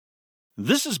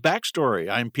This is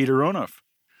Backstory. I'm Peter Onuf.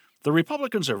 The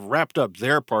Republicans have wrapped up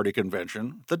their party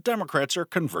convention, the Democrats are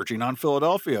converging on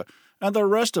Philadelphia, and the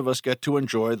rest of us get to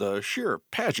enjoy the sheer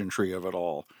pageantry of it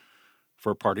all.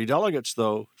 For party delegates,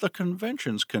 though, the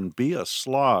conventions can be a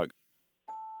slog.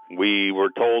 We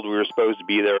were told we were supposed to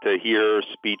be there to hear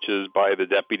speeches by the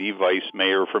deputy vice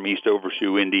mayor from East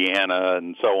Overshoe, Indiana,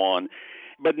 and so on,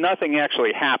 but nothing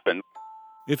actually happened.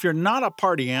 If you're not a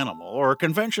party animal or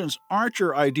conventions aren't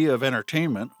your idea of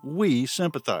entertainment, we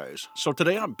sympathize. So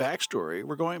today on Backstory,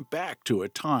 we're going back to a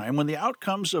time when the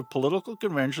outcomes of political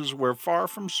conventions were far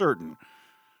from certain.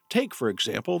 Take, for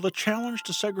example, the challenge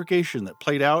to segregation that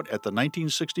played out at the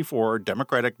 1964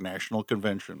 Democratic National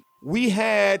Convention. We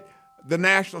had the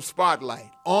national spotlight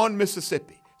on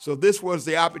Mississippi. So this was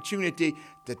the opportunity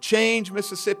to change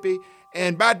Mississippi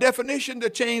and, by definition, to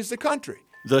change the country.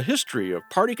 The history of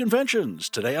party conventions,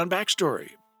 today on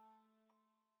Backstory.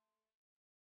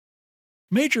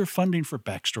 Major funding for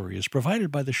Backstory is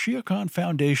provided by the Shia Khan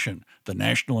Foundation, the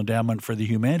National Endowment for the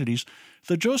Humanities,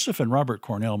 the Joseph and Robert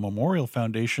Cornell Memorial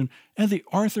Foundation, and the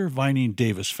Arthur Vining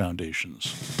Davis Foundations.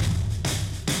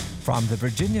 From the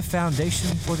Virginia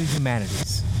Foundation for the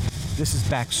Humanities, this is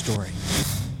Backstory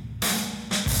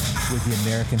with the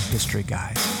American History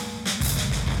Guys.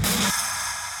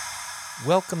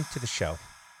 Welcome to the show.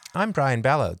 I'm Brian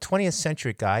Ballow, 20th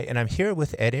Century Guy, and I'm here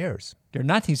with Ed Ayers. You're a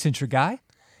 19th Century Guy.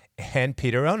 And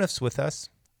Peter Onuf's with us.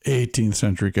 18th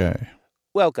Century Guy.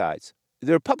 Well, guys,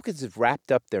 the Republicans have wrapped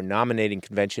up their nominating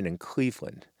convention in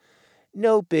Cleveland.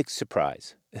 No big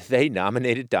surprise. They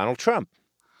nominated Donald Trump.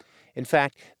 In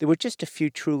fact, there were just a few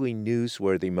truly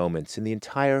newsworthy moments in the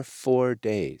entire 4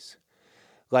 days.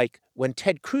 Like when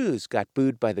Ted Cruz got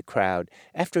booed by the crowd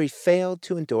after he failed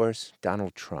to endorse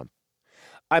Donald Trump.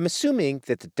 I'm assuming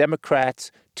that the Democrats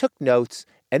took notes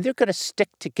and they're going to stick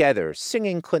together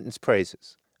singing Clinton's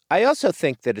praises. I also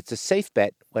think that it's a safe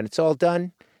bet when it's all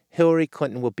done, Hillary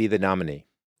Clinton will be the nominee.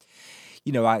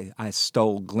 You know, I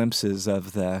stole glimpses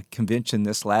of the convention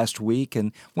this last week,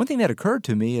 and one thing that occurred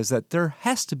to me is that there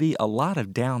has to be a lot of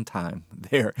downtime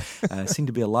there. Seemed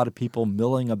to be a lot of people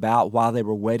milling about while they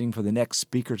were waiting for the next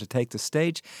speaker to take the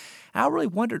stage. I really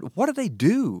wondered, what do they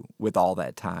do with all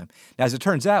that time? Now, as it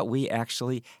turns out, we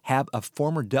actually have a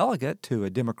former delegate to a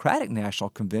Democratic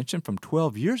National Convention from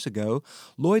 12 years ago,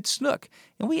 Lloyd Snook,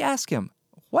 and we asked him,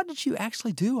 what did you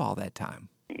actually do all that time?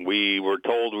 We were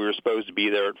told we were supposed to be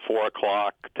there at 4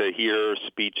 o'clock to hear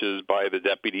speeches by the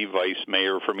deputy vice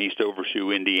mayor from East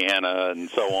Overshoe, Indiana, and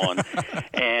so on.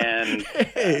 And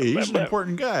hey, he's an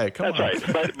important guy. Come on. That's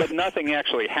right. But nothing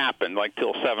actually happened, like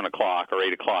till 7 o'clock or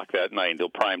 8 o'clock that night, until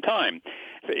prime time.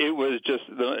 It was just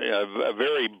a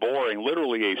very boring,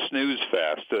 literally a snooze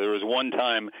fest. There was one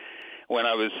time when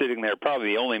I was sitting there,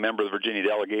 probably the only member of the Virginia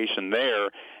delegation there,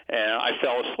 and I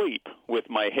fell asleep with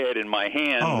my head in my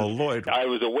hand. Oh, Lloyd. I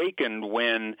was awakened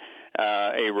when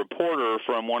a reporter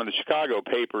from one of the Chicago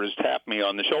papers tapped me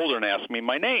on the shoulder and asked me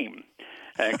my name.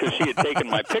 Because she had taken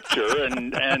my picture,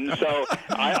 and so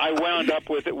I wound up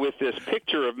with this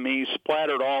picture of me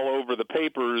splattered all over the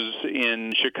papers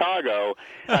in Chicago.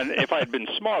 And if I had been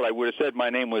smart, I would have said my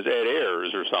name was Ed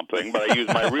Ayers or something, but I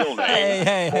used my real name.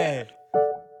 Hey.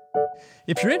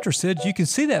 If you're interested, you can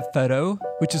see that photo,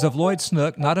 which is of Lloyd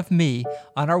Snook, not of me,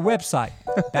 on our website,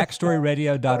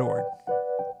 backstoryradio.org.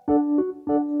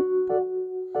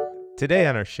 Today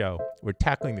on our show, we're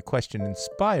tackling the question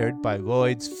inspired by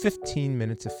Lloyd's 15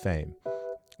 Minutes of Fame.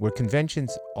 Were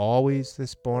conventions always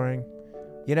this boring?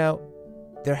 You know,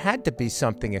 there had to be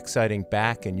something exciting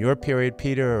back in your period,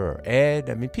 Peter, or Ed.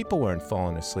 I mean, people weren't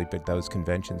falling asleep at those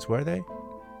conventions, were they?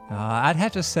 I'd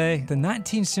have to say the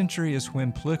 19th century is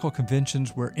when political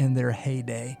conventions were in their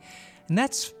heyday. And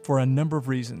that's for a number of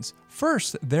reasons.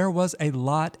 First, there was a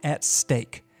lot at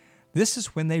stake. This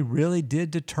is when they really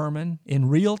did determine in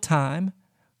real time,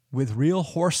 with real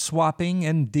horse swapping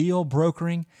and deal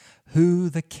brokering, who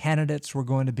the candidates were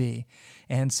going to be.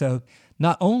 And so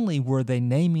not only were they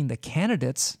naming the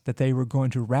candidates that they were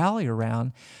going to rally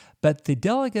around, but the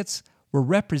delegates were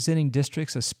representing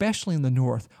districts, especially in the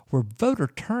North, where voter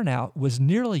turnout was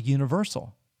nearly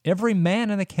universal. Every man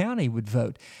in the county would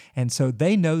vote. And so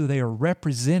they know they are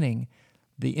representing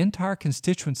the entire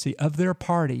constituency of their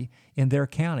party in their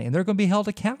county, and they're going to be held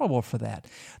accountable for that.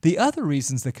 The other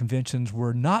reasons the conventions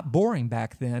were not boring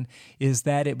back then is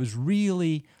that it was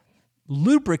really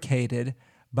lubricated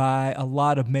by a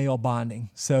lot of male bonding,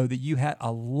 so that you had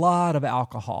a lot of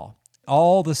alcohol.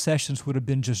 All the sessions would have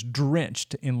been just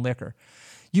drenched in liquor.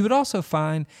 You would also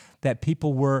find that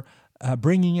people were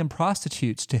bringing in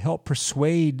prostitutes to help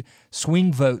persuade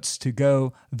swing votes to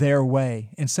go their way.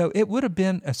 And so it would have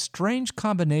been a strange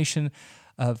combination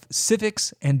of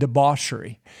civics and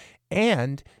debauchery.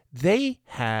 And they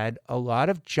had a lot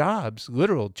of jobs,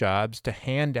 literal jobs, to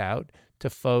hand out to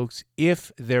folks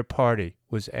if their party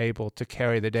was able to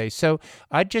carry the day. So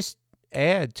I'd just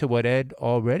add to what Ed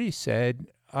already said,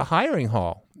 a hiring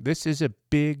hall. This is a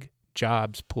big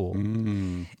jobs pool.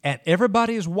 And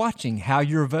everybody is watching how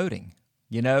you're voting.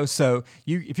 So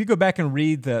if you go back and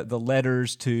read the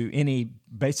letters to any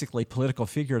basically political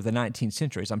figure of the 19th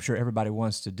century, as I'm sure everybody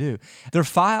wants to do, their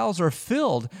files are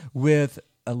filled with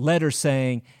a letter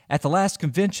saying, at the last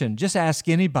convention, just ask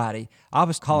anybody. I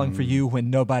was calling for you when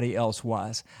nobody else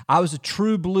was. I was a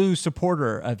true blue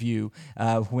supporter of you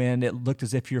when it looked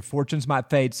as if your fortunes might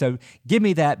fade. So give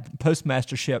me that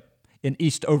postmastership in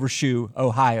East Overshoe,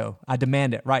 Ohio. I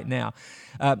demand it right now.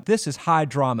 This is high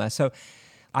drama. So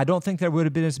I don't think there would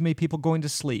have been as many people going to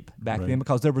sleep back then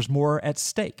because there was more at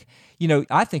stake.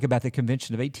 I think about the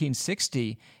convention of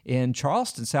 1860 in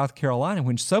Charleston, South Carolina,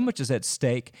 when so much is at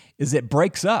stake is it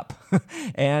breaks up.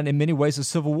 And in many ways, a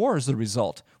civil war is the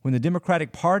result. When the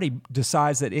Democratic Party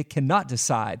decides that it cannot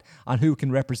decide on who can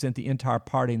represent the entire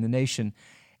party in the nation,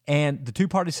 and the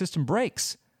two-party system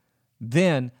breaks,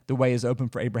 then the way is open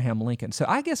for Abraham Lincoln. So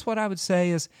I guess what I would say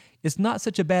is it's not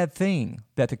such a bad thing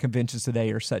that the conventions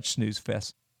today are such snooze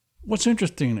fests. What's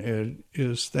interesting, Ed,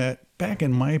 is that back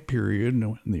in my period,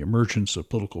 in the emergence of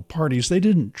political parties, they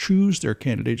didn't choose their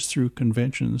candidates through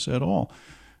conventions at all.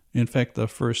 In fact, the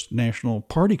first national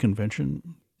party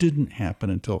convention didn't happen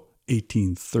until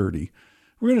 1830.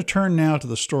 We're going to turn now to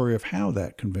the story of how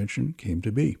that convention came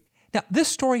to be. Now, this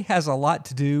story has a lot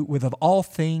to do with, of all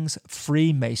things,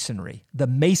 Freemasonry, the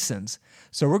Masons.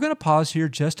 So we're going to pause here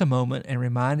just a moment and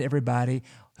remind everybody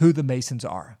who the Masons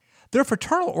are. They're a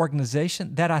fraternal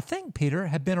organization that I think, Peter,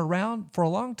 have been around for a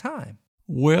long time.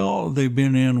 Well, they've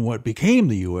been in what became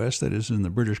the U.S., that is in the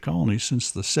British colonies,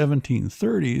 since the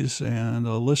 1730s, and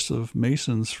a list of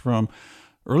Masons from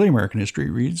early American history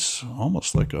reads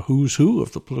almost like a who's who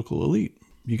of the political elite.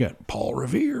 You got Paul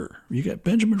Revere, you got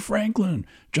Benjamin Franklin,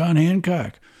 John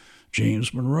Hancock,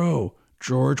 James Monroe,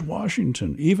 George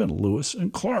Washington, even Lewis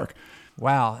and Clark.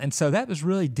 Wow. And so that was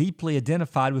really deeply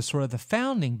identified with sort of the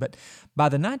founding. But by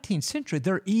the 19th century,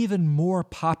 they're even more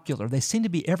popular. They seem to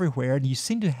be everywhere, and you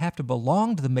seem to have to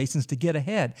belong to the Masons to get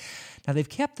ahead. Now, they've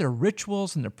kept their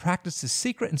rituals and their practices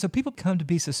secret, and so people come to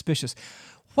be suspicious.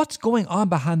 What's going on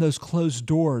behind those closed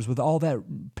doors with all that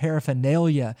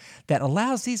paraphernalia that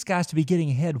allows these guys to be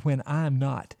getting ahead when I'm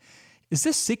not? Is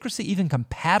this secrecy even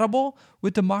compatible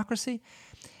with democracy?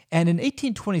 And in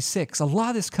 1826, a lot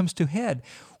of this comes to head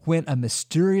when a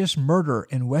mysterious murder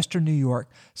in Western New York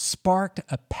sparked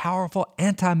a powerful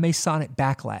anti-Masonic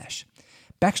backlash.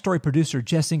 Backstory producer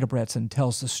Jess Ingebretson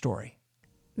tells the story.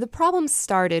 The problem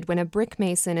started when a brick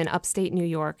mason in upstate New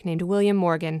York named William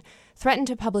Morgan threatened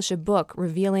to publish a book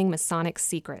revealing Masonic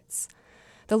secrets.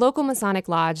 The local Masonic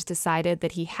lodge decided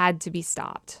that he had to be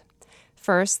stopped.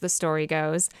 First, the story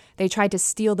goes, they tried to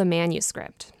steal the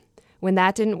manuscript. When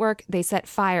that didn't work, they set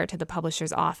fire to the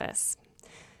publisher's office.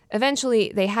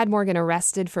 Eventually, they had Morgan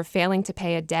arrested for failing to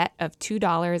pay a debt of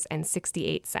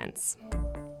 $2.68.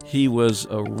 He was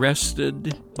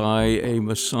arrested by a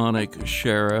Masonic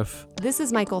sheriff. This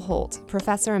is Michael Holt,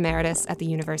 professor emeritus at the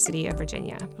University of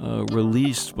Virginia.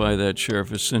 Released by that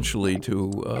sheriff essentially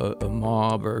to a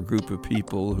mob or a group of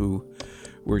people who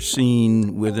were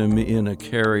seen with him in a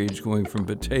carriage going from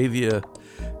Batavia,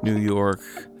 New York,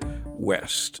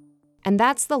 west. And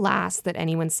that's the last that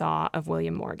anyone saw of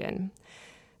William Morgan.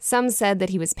 Some said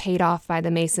that he was paid off by the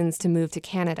Masons to move to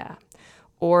Canada,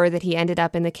 or that he ended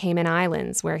up in the Cayman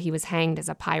Islands where he was hanged as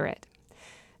a pirate.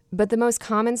 But the most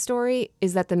common story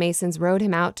is that the Masons rowed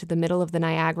him out to the middle of the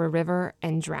Niagara River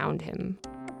and drowned him.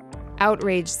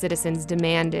 Outraged citizens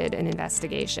demanded an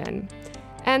investigation,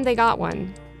 and they got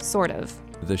one, sort of.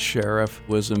 The sheriff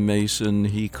was a Mason.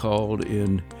 He called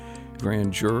in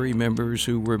grand jury members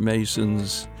who were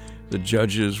Masons. The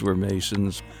judges were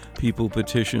Masons. People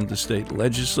petitioned the state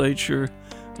legislature.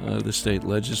 The state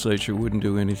legislature wouldn't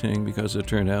do anything because it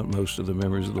turned out most of the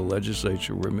members of the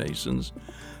legislature were Masons.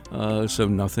 So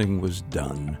nothing was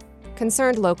done.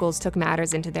 Concerned locals took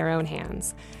matters into their own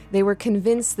hands. They were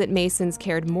convinced that Masons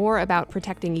cared more about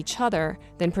protecting each other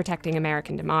than protecting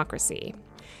American democracy.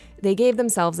 They gave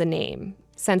themselves a name,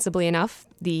 sensibly enough,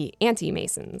 the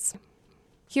Anti-Masons.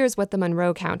 Here's what the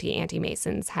Monroe County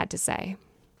Anti-Masons had to say.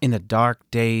 In the dark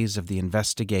days of the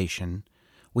investigation,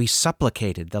 we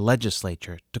supplicated the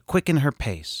legislature to quicken her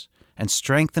pace and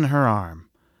strengthen her arm,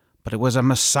 but it was a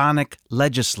Masonic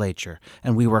legislature,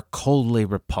 and we were coldly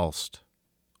repulsed.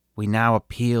 We now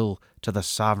appeal to the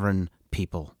sovereign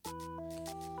people.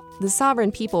 the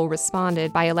sovereign people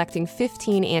responded by electing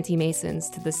 15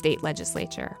 anti-Masons to the state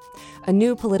legislature. A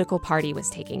new political party was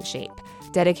taking shape,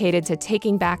 dedicated to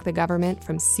taking back the government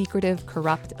from secretive,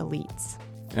 corrupt elites.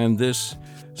 And this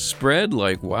spread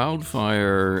like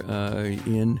wildfire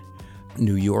in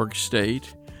New York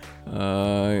State,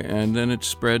 and then it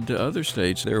spread to other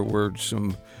states. There were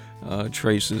some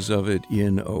traces of it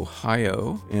in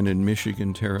Ohio and in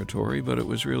Michigan territory, but it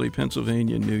was really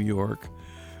Pennsylvania, New York,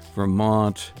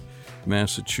 Vermont,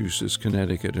 Massachusetts,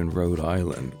 Connecticut, and Rhode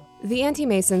Island. The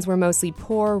anti-Masons were mostly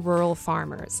poor rural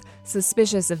farmers,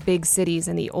 suspicious of big cities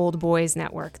and the old boys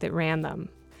network that ran them.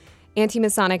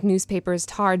 Anti-Masonic newspapers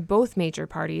tarred both major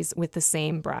parties with the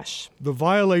same brush. The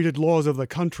violated laws of the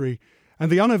country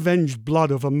and the unavenged blood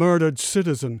of a murdered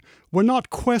citizen were not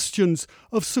questions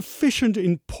of sufficient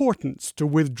importance to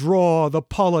withdraw the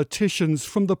politicians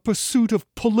from the pursuit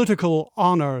of political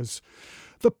honors.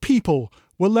 The people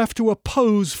were left to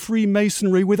oppose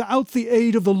Freemasonry without the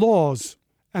aid of the laws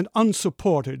and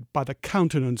unsupported by the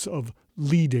countenance of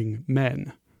leading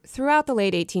men. Throughout the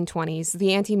late 1820s,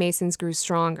 the anti-Masons grew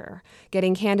stronger,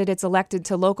 getting candidates elected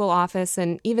to local office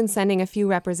and even sending a few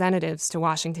representatives to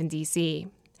Washington, D.C.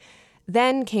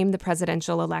 Then came the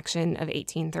presidential election of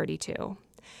 1832.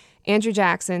 Andrew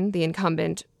Jackson, the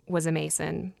incumbent, was a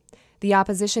Mason. The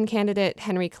opposition candidate,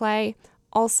 Henry Clay,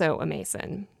 also a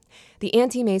Mason. The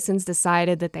anti-Masons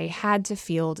decided that they had to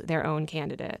field their own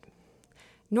candidate.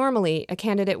 Normally, a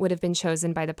candidate would have been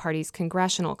chosen by the party's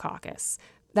congressional caucus.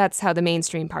 That's how the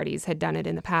mainstream parties had done it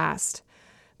in the past.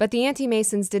 But the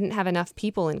anti-Masons didn't have enough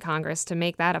people in Congress to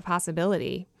make that a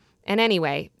possibility. And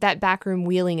anyway, that backroom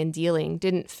wheeling and dealing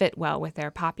didn't fit well with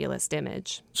their populist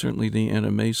image. Certainly the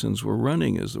anti-Masons were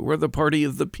running as we're the party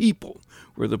of the people.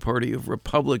 We're the party of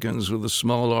Republicans with a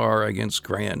small r against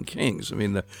grand kings. I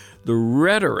mean, the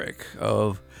rhetoric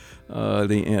of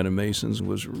the anti-Masons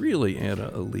was really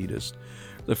anti-elitist.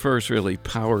 The first really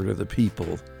power to the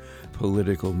people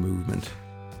political movement.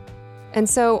 And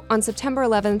so, on September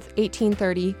 11th,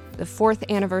 1830, the 4th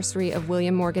anniversary of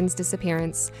William Morgan's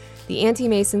disappearance, the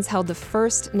anti-Masons held the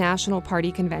first National Party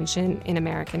convention in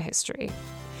American history.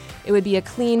 It would be a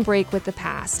clean break with the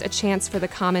past, a chance for the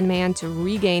common man to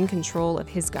regain control of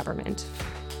his government.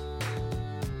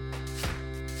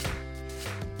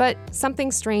 But something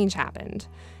strange happened.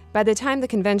 By the time the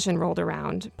convention rolled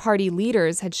around, party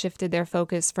leaders had shifted their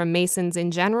focus from Masons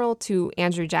in general to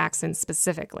Andrew Jackson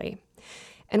specifically.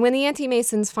 And when the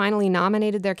anti-Masons finally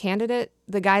nominated their candidate,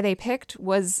 the guy they picked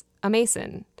was a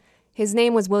Mason. His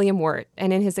name was William Wirt,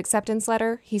 and in his acceptance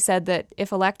letter, he said that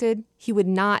if elected, he would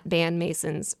not ban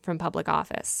Masons from public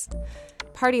office.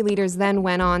 Party leaders then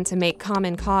went on to make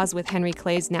common cause with Henry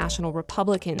Clay's National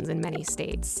Republicans in many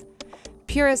states.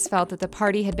 Purists felt that the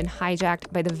party had been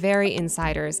hijacked by the very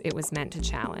insiders it was meant to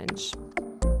challenge.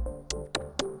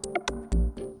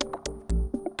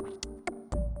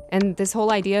 And this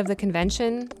whole idea of the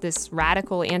convention, this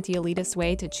radical anti-elitist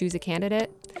way to choose a candidate,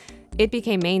 it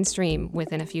became mainstream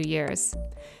within a few years.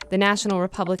 The National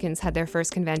Republicans had their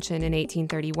first convention in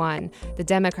 1831, the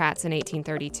Democrats in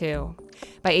 1832.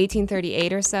 By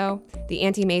 1838 or so, the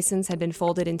anti-Masons had been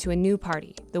folded into a new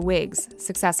party, the Whigs,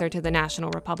 successor to the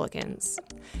National Republicans.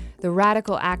 The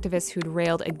radical activists who'd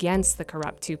railed against the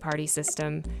corrupt two-party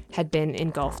system had been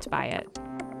engulfed by it.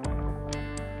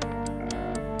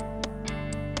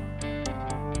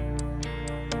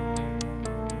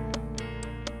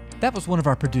 That was one of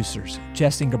our producers,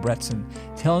 Jess Ingebretson,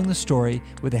 telling the story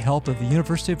with the help of the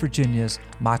University of Virginia's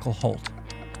Michael Holt.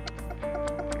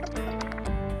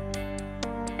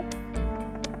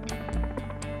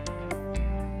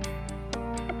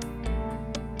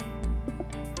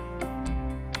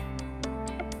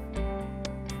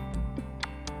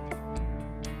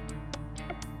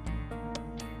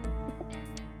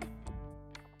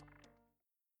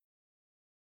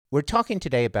 We're talking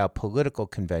today about political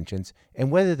conventions and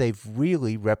whether they've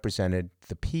really represented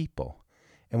the people.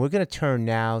 And we're going to turn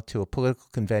now to a political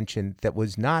convention that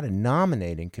was not a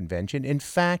nominating convention. In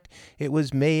fact, it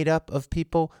was made up of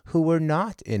people who were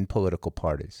not in political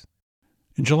parties.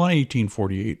 In July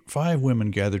 1848, 5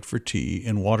 women gathered for tea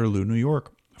in Waterloo, New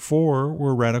York. 4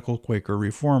 were radical Quaker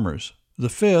reformers. The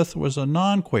 5th was a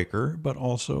non-Quaker, but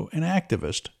also an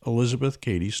activist, Elizabeth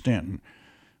Cady Stanton.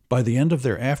 By the end of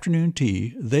their afternoon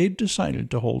tea, they'd decided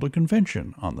to hold a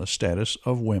convention on the status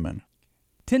of women.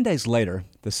 10 days later,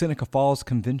 the Seneca Falls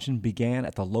Convention began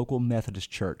at the local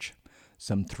Methodist church.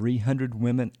 Some 300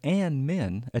 women and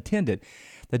men attended.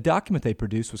 The document they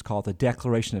produced was called the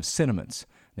Declaration of Sentiments.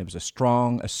 It was a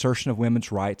strong assertion of women's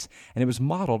rights, and it was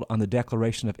modeled on the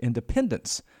Declaration of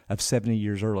Independence of 70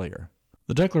 years earlier.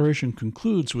 The Declaration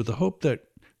concludes with the hope that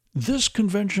This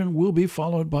convention will be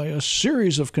followed by a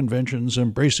series of conventions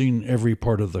embracing every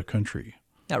part of the country.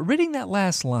 Now, reading that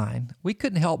last line, we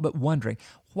couldn't help but wondering,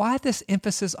 why this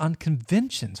emphasis on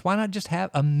conventions? Why not just have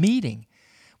a meeting?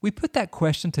 We put that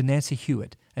question to Nancy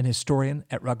Hewitt, an historian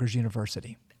at Rutgers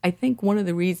University. I think one of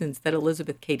the reasons that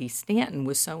Elizabeth Cady Stanton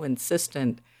was so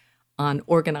insistent on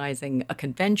organizing a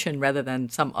convention rather than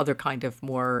some other kind of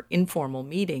more informal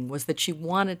meeting was that she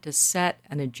wanted to set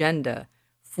an agenda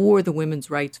for the women's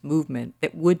rights movement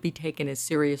that would be taken as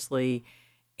seriously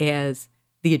as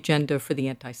the agenda for the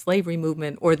anti-slavery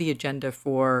movement or the agenda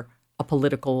for a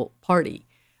political party.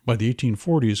 By the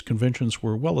 1840s, conventions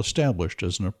were well established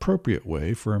as an appropriate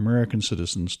way for American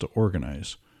citizens to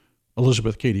organize.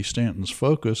 Elizabeth Cady Stanton's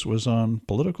focus was on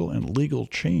political and legal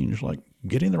change, like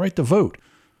getting the right to vote.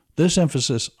 This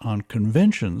emphasis on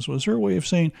conventions was her way of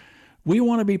saying, we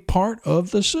want to be part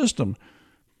of the system.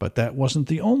 But that wasn't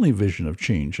the only vision of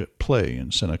change at play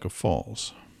in Seneca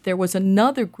Falls. There was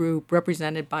another group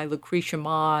represented by Lucretia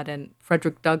Mott and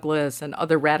Frederick Douglass and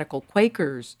other radical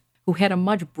Quakers who had a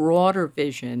much broader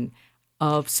vision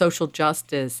of social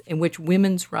justice in which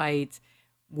women's rights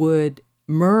would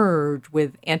merge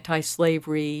with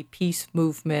anti-slavery, peace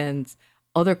movements,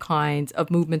 other kinds of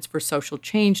movements for social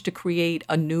change to create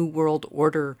a new world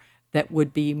order that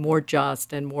would be more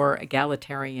just and more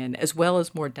egalitarian, as well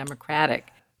as more democratic.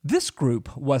 This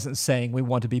group wasn't saying we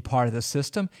want to be part of the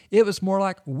system. It was more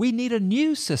like, we need a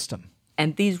new system.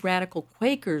 And these radical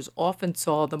Quakers often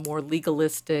saw the more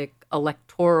legalistic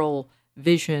electoral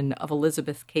vision of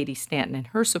Elizabeth Cady Stanton and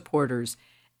her supporters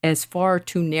as far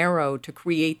too narrow to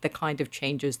create the kind of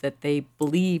changes that they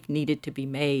believed needed to be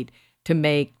made to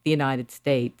make the United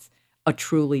States a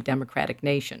truly democratic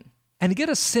nation. And to get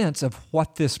a sense of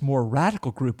what this more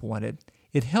radical group wanted,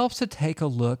 it helps to take a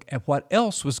look at what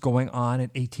else was going on in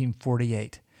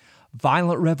 1848.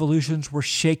 Violent revolutions were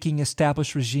shaking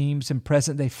established regimes in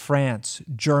present-day France,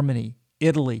 Germany,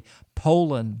 Italy,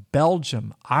 Poland,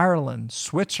 Belgium, Ireland,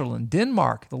 Switzerland,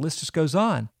 Denmark. The list just goes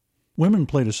on. Women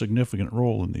played a significant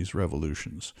role in these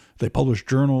revolutions. They published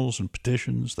journals and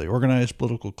petitions, they organized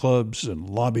political clubs, and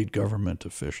lobbied government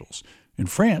officials. In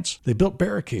France, they built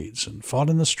barricades and fought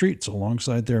in the streets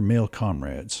alongside their male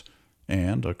comrades.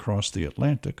 And across the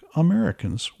Atlantic,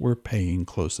 Americans were paying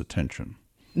close attention.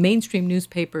 Mainstream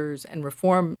newspapers and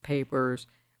reform papers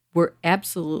were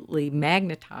absolutely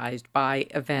magnetized by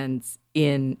events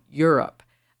in Europe.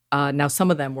 Now,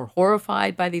 some of them were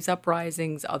horrified by these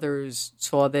uprisings. Others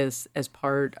saw this as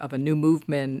part of a new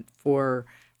movement for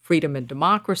freedom and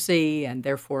democracy, and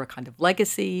therefore a kind of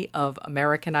legacy of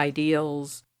American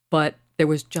ideals. But there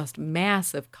was just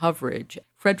massive coverage.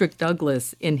 Frederick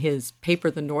Douglass, in his paper,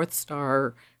 The North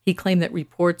Star, he claimed that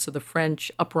reports of the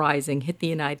French uprising hit the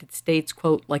United States,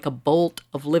 quote, like a bolt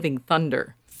of living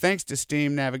thunder. Thanks to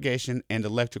steam navigation and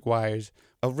electric wires,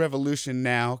 a revolution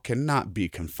now cannot be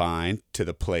confined to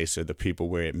the place or the people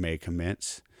where it may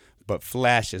commence, but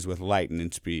flashes with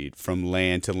lightning speed from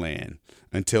land to land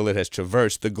until it has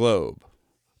traversed the globe.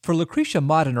 For Lucretia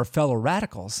Mott and her fellow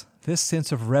radicals, this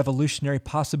sense of revolutionary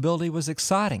possibility was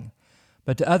exciting.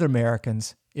 But to other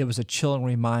Americans, it was a chilling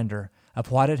reminder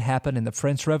of what had happened in the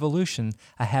French Revolution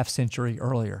a half-century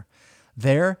earlier.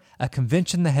 There, a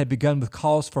convention that had begun with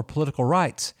calls for political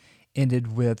rights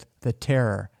ended with the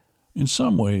terror. In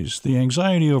some ways, the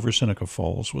anxiety over Seneca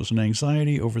Falls was an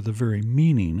anxiety over the very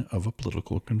meaning of a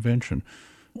political convention.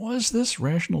 Was this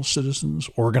rational citizens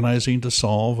organizing to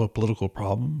solve a political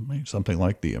problem, maybe something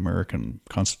like the American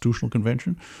Constitutional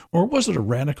Convention? Or was it a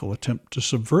radical attempt to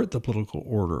subvert the political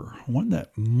order, one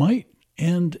that might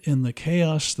end in the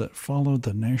chaos that followed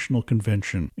the National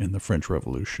Convention in the French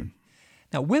Revolution?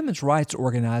 Now, women's rights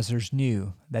organizers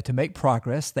knew that to make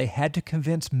progress, they had to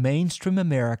convince mainstream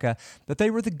America that they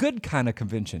were the good kind of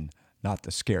convention, not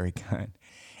the scary kind.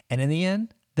 And in the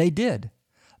end, they did.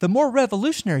 The more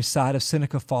revolutionary side of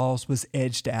Seneca Falls was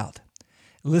edged out.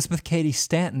 Elizabeth Cady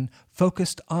Stanton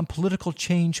focused on political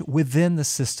change within the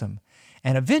system,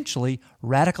 and eventually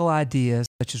radical ideas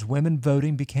such as women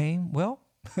voting became, well,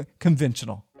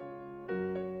 conventional.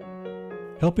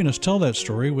 Helping us tell that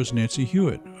story was Nancy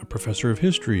Hewitt, a professor of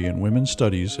history and women's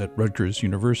studies at Rutgers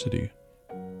University.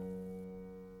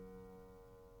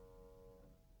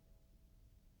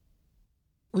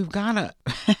 We've got to,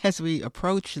 as we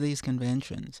approach these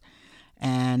conventions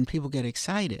and people get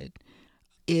excited,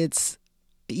 it's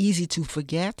easy to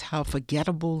forget how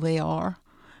forgettable they are.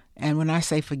 And when I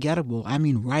say forgettable, I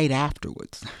mean right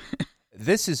afterwards.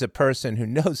 This is a person who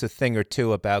knows a thing or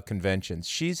two about conventions.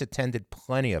 She's attended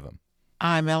plenty of them.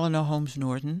 I'm Eleanor Holmes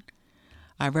Norton.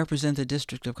 I represent the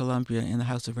District of Columbia in the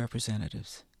House of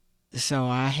Representatives. So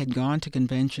I had gone to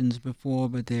conventions before,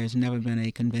 but there's never been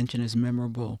a convention as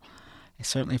memorable,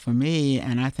 certainly for me,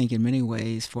 and I think in many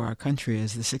ways for our country,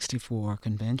 as the 64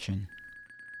 convention.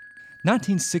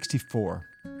 1964.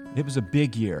 It was a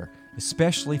big year,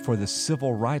 especially for the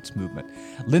civil rights movement.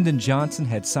 Lyndon Johnson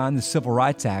had signed the Civil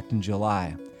Rights Act in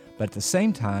July, but at the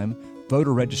same time,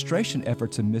 voter registration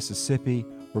efforts in Mississippi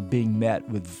were being met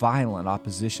with violent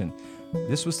opposition.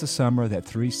 This was the summer that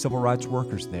 3 civil rights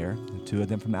workers there, 2 of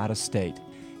them from out of state,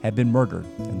 had been murdered,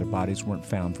 and their bodies weren't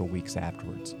found for weeks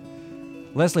afterwards.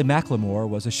 Leslie McLemore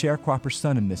was a sharecropper's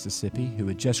son in Mississippi who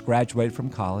had just graduated from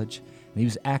college, and he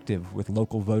was active with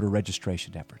local voter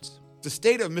registration efforts. The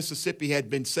state of Mississippi had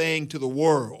been saying to the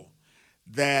world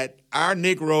that our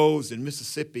Negroes in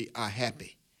Mississippi are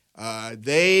happy.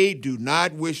 They do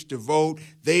not wish to vote.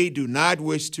 They do not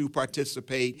wish to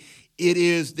participate. It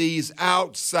is these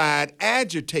outside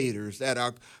agitators that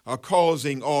are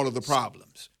causing all of the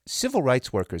problems. Civil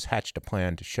rights workers hatched a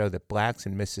plan to show that blacks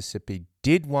in Mississippi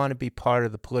did want to be part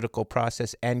of the political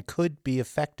process and could be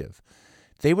effective.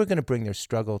 They were going to bring their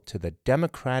struggle to the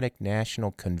Democratic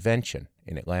National Convention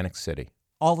in Atlantic City.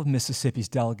 All of Mississippi's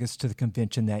delegates to the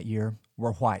convention that year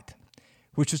were white,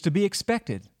 which was to be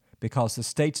expected because the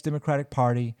state's Democratic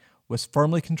Party was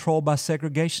firmly controlled by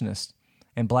segregationists,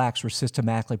 and blacks were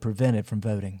systematically prevented from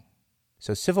voting.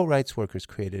 So civil rights workers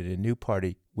created a new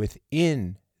party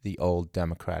within the old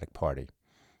Democratic Party.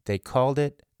 They called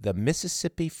it the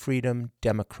Mississippi Freedom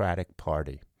Democratic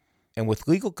Party. And with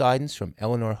legal guidance from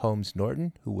Eleanor Holmes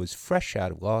Norton, who was fresh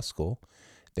out of law school,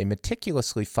 they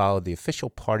meticulously followed the official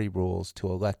party rules to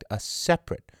elect a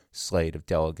separate slate of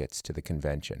delegates to the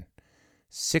convention.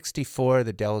 64 of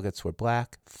the delegates were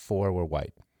black, 4 were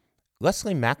white.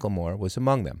 Leslie McLemore was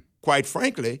among them. Quite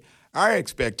frankly, our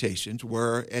expectations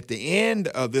were at the end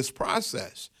of this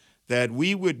process that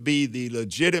we would be the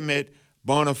legitimate,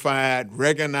 bona fide,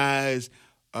 recognized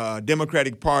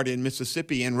Democratic Party in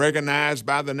Mississippi and recognized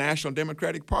by the National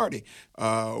Democratic Party.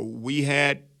 We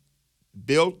had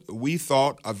built, we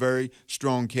thought, a very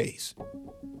strong case.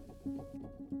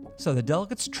 So the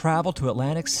delegates traveled to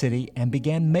Atlantic City and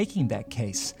began making that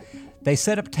case. They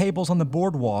set up tables on the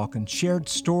boardwalk and shared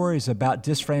stories about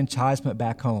disfranchisement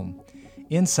back home.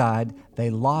 Inside, they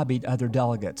lobbied other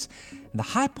delegates. And the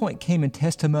high point came in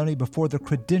testimony before the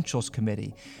Credentials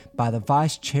Committee by the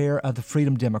vice chair of the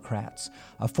Freedom Democrats,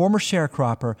 a former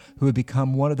sharecropper who had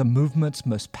become one of the movement's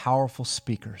most powerful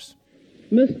speakers.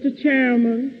 Mr.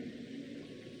 Chairman,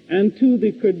 and to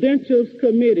the Credentials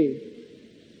Committee,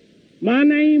 my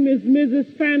name is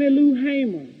Mrs. Fannie Lou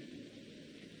Hamer,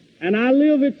 and I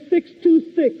live at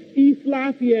 626 East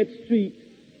Lafayette Street,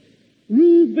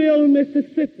 Rooseville,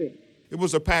 Mississippi. It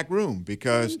was a packed room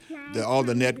because all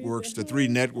the networks, the 3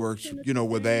 networks,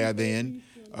 were there then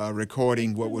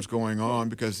recording what was going on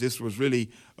because this was really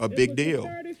a big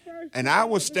deal. And I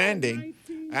was standing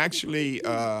actually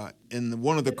in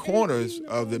one of the corners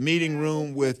of the meeting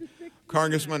room with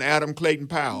Congressman Adam Clayton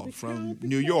Powell from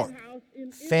New York.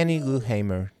 Fannie Lou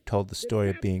Hamer told the story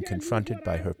of being confronted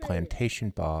by her plantation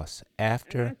boss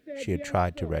after she had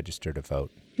tried to register to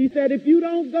vote. He said, if you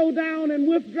don't go down and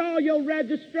withdraw your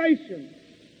registration,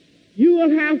 you will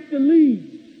have to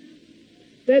leave.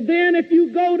 That then if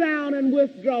you go down and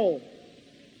withdraw,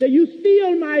 that you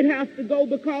still might have to go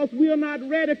because we are not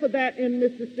ready for that in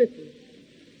Mississippi.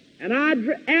 And I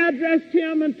addressed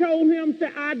him and told him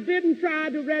that I didn't try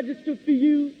to register for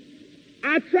you.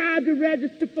 I tried to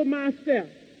register for myself.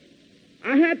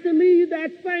 I had to leave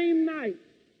that same night.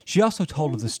 She also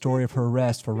told of the story of her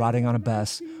arrest for riding on a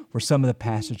bus where some of the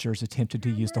passengers attempted to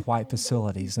use the white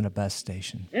facilities in a bus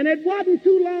station. And it wasn't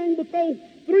too long before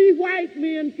 3 white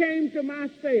men came to my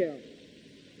cell.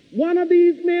 One of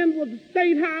these men was a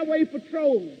state highway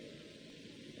patrolman.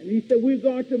 And he said, we're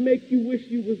going to make you wish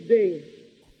you was dead.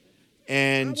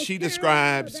 And she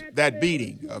describes that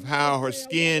beating of how her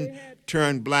skin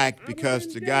turned black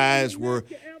because the guys were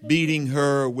beating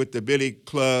her with the billy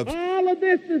clubs. All of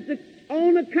this is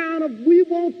on account of we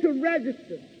want to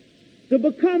register to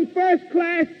become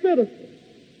first-class citizens.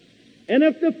 And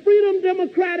if the Freedom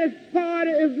Democratic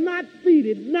Party is not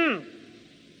seated now,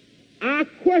 I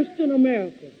question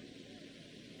America.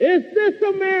 Is this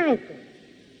America,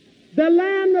 the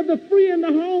land of the free and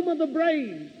the home of the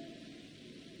brave,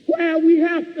 where we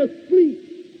have to sleep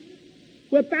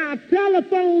with our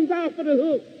telephones off of the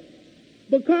hook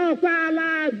because our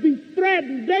lives be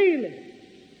threatened daily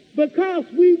because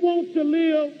we want to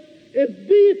live as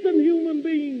decent human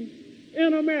beings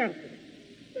in America?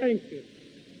 Thank you.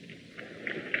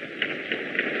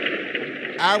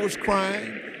 I was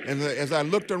crying, and as I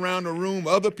looked around the room,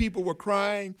 other people were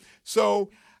crying. So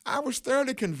I was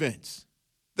thoroughly convinced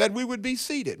that we would be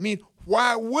seated. I mean,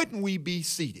 why wouldn't we be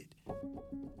seated?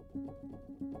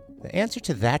 The answer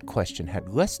to that question had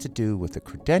less to do with the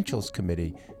Credentials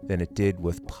Committee than it did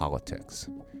with politics.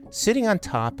 Sitting on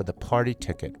top of the party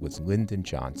ticket was Lyndon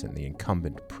Johnson, the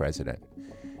incumbent president.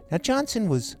 Now, Johnson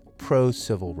was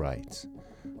pro-civil rights,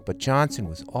 but Johnson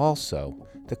was also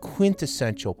the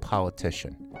quintessential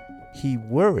politician. He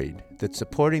worried that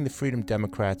supporting the Freedom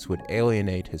Democrats would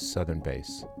alienate his Southern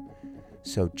base.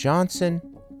 So Johnson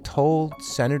told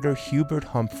Senator Hubert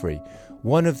Humphrey,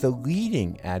 one of the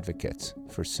leading advocates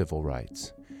for civil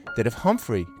rights, that if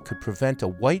Humphrey could prevent a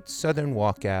white Southern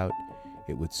walkout,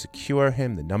 it would secure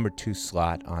him the number 2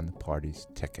 slot on the party's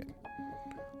ticket.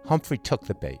 Humphrey took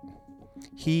the bait.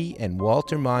 He and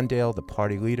Walter Mondale, the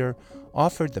party leader,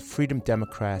 offered the Freedom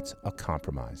Democrats a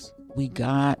compromise. We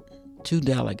got 2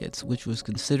 delegates, which was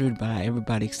considered by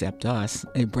everybody except us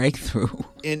a breakthrough.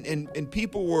 And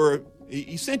people were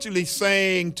essentially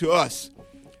saying to us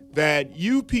that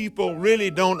you people really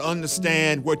don't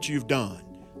understand what you've done,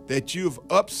 that you've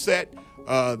upset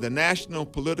the national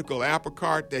political apple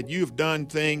cart, that you've done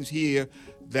things here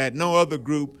that no other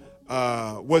group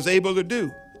was able to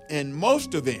do. And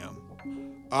most of them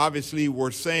obviously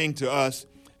were saying to us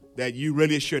that you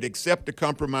really should accept the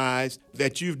compromise,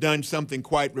 that you've done something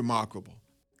quite remarkable.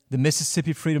 The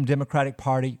Mississippi Freedom Democratic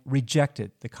Party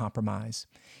rejected the compromise.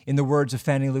 In the words of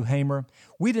Fannie Lou Hamer,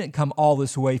 "We didn't come all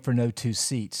this way for no 2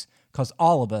 seats, 'cause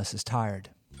all of us is tired."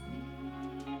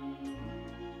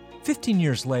 15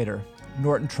 years later,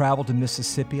 Norton traveled to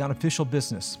Mississippi on official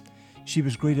business. She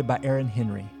was greeted by Aaron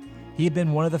Henry. He had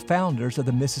been one of the founders of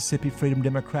the Mississippi Freedom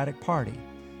Democratic Party.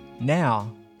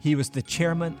 Now, he was the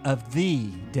chairman of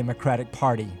the Democratic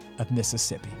Party of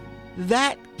Mississippi.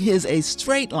 That is a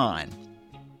straight line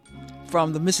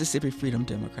from the Mississippi Freedom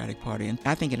Democratic Party. And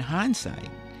I think in hindsight,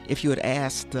 if you had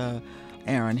asked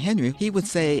Aaron Henry, he would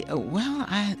say, well,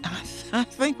 I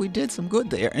think we did some good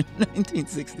there in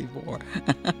 1964.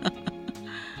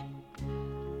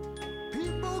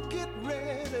 People get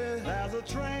ready, there's a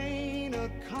train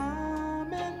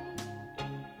a-coming.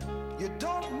 You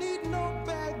don't need no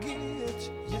baggage,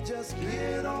 you just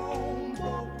get on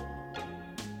board.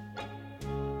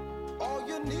 All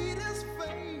you need is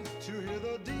faith to hear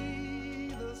the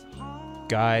dealer's horn.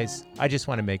 Guys, I just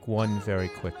want to make one very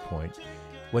quick point.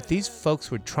 What these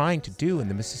folks were trying to do in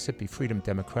the Mississippi Freedom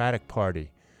Democratic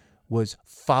Party was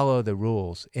follow the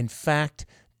rules. In fact,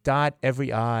 dot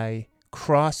every I,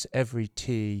 cross every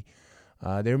T.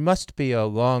 There must be a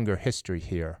longer history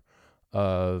here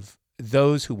of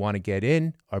those who want to get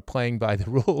in are playing by the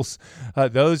rules.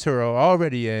 Those who are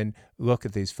already in look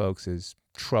at these folks as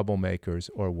troublemakers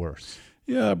or worse.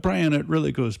 Yeah, Brian, it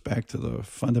really goes back to the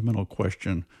fundamental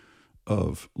question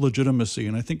of legitimacy.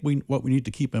 And I think what we need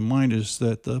to keep in mind is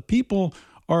that the people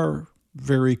are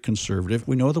very conservative.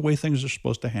 We know the way things are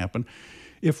supposed to happen.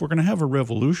 If we're going to have a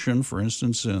revolution, for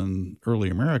instance, in early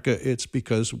America, it's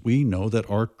because we know that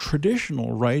our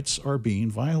traditional rights are being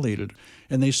violated.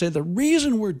 And they say the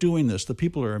reason we're doing this, the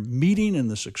people are meeting in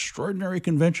this extraordinary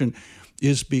convention,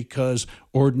 is because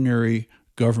ordinary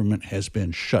government has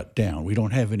been shut down. We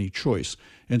don't have any choice.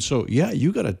 And so, yeah,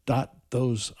 you got to dot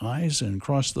those I's and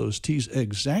cross those T's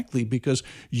exactly, because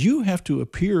you have to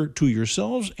appear to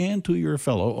yourselves and to your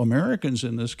fellow Americans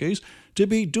in this case to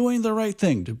be doing the right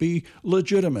thing, to be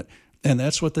legitimate. And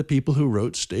that's what the people who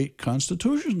wrote state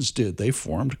constitutions did. They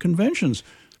formed conventions.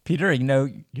 Peter,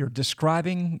 you're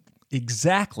describing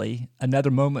exactly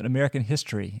another moment in American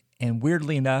history. And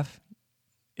weirdly enough,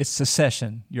 it's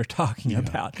secession you're talking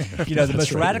about. The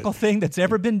most radical thing that's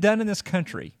ever been done in this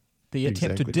country. The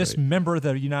attempt to dismember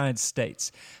the United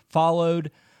States followed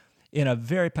in a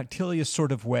very punctilious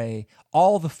sort of way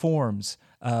all the forms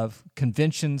of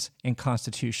conventions and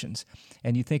constitutions.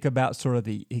 And you think about sort of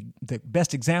the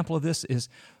best example of this is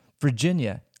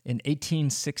Virginia in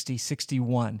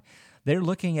 1860-61. They're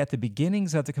looking at the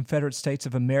beginnings of the Confederate States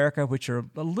of America, which are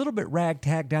a little bit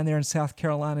ragtag down there in South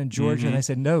Carolina and Georgia. Mm-hmm. And they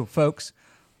said, no, folks,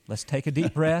 let's take a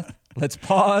deep breath. Let's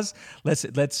pause.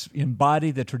 Let's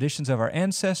embody the traditions of our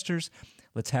ancestors.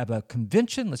 Let's have a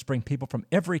convention. Let's bring people from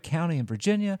every county in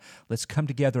Virginia. Let's come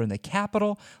together in the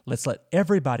Capitol. Let's let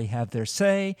everybody have their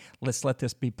say. Let's let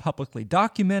this be publicly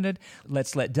documented.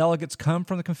 Let's let delegates come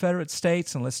from the Confederate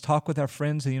States, and let's talk with our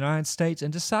friends in the United States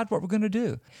and decide what we're going to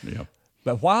do. Yep.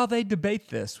 But while they debate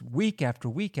this week after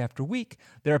week after week,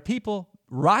 there are people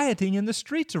rioting in the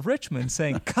streets of Richmond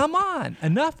saying, come on,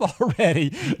 enough already.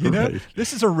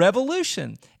 This is a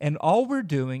revolution. And all we're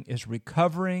doing is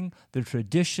recovering the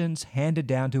traditions handed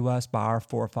down to us by our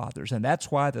forefathers. And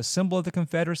that's why the symbol of the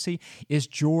Confederacy is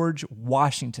George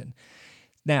Washington.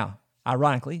 Now,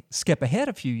 Ironically, skip ahead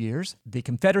a few years, the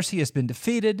Confederacy has been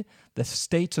defeated. The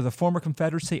states of the former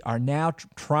Confederacy are now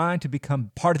trying to become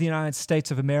part of the United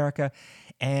States of America.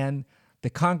 And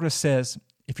the Congress says,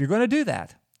 if you're going to do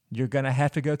that, you're going to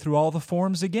have to go through all the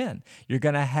forms again. You're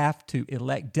going to have to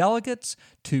elect delegates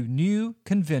to new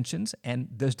conventions, and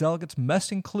those delegates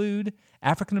must include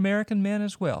African American men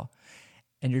as well.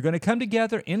 And you're going to come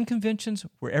together in conventions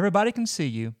where everybody can see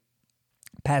you,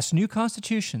 pass new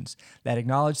constitutions that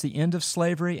acknowledge the end of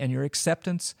slavery and your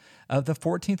acceptance of the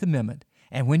 14th Amendment.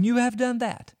 And when you have done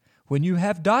that, when you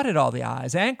have dotted all the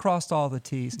I's and crossed all the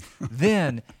T's,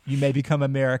 then you may become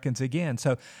Americans again.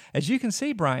 So as you can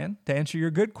see, Brian, to answer your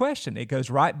good question, it goes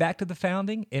right back to the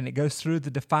founding, and it goes through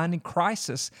the defining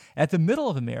crisis at the middle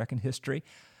of American history.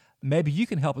 Maybe you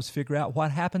can help us figure out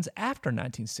what happens after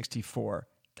 1964.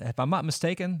 If I'm not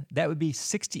mistaken, that would be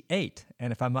 68.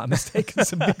 And if I'm not mistaken,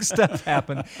 some big stuff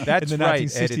happened That's in the right,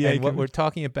 1968. Ed, and what we're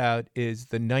talking about is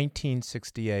the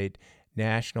 1968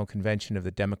 National Convention of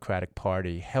the Democratic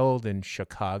Party held in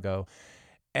Chicago.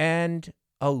 And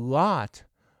a lot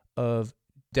of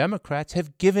Democrats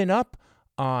have given up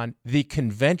on the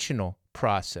conventional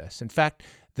process. In fact,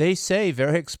 they say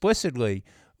very explicitly,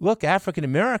 look, African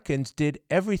Americans did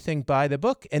everything by the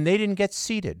book, and they didn't get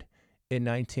seated in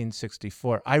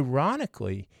 1964.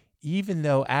 Ironically, even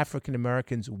though African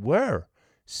Americans were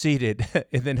seated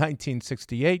in the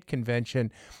 1968 convention,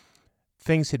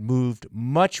 things had moved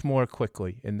much more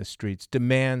quickly in the streets.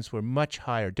 Demands were much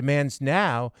higher. Demands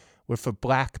now were for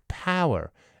black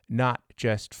power, not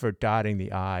just for dotting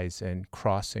the I's and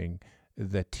crossing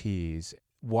the T's.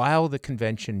 While the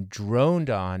convention droned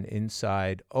on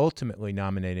inside, ultimately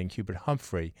nominating Hubert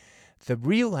Humphrey, the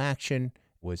real action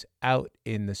was out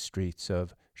in the streets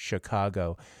of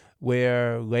Chicago,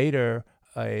 where later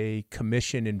a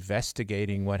commission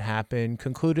investigating what happened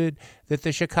concluded that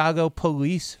the Chicago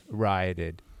police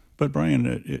rioted. But Brian,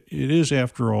 it is,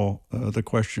 after all, the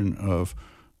question of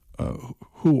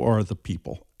who are the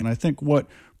people? And I think what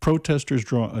protesters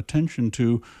draw attention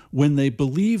to when they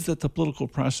believe that the political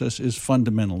process is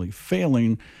fundamentally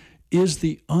failing is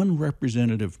the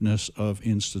unrepresentativeness of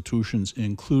institutions,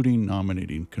 including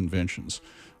nominating conventions.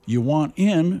 You want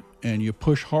in, and you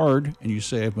push hard, and you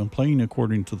say, I've been playing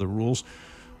according to the rules.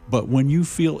 But when you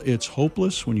feel it's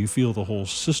hopeless, when you feel the whole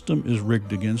system is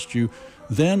rigged against you,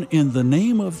 then in the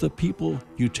name of the people,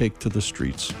 you take to the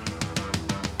streets.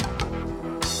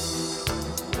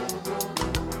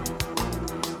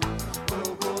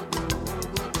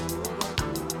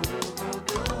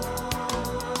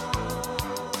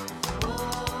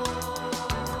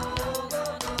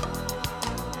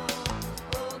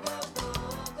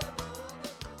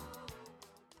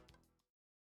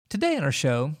 Today on our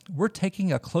show, we're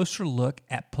taking a closer look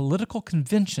at political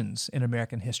conventions in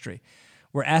American history.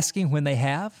 We're asking when they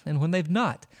have and when they've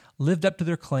not lived up to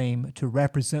their claim to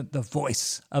represent the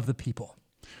voice of the people.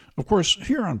 Of course,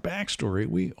 here on Backstory,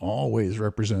 we always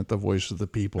represent the voice of the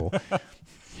people.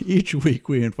 Each week,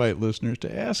 we invite listeners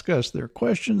to ask us their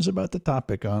questions about the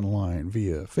topic online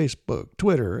via Facebook,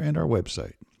 Twitter, and our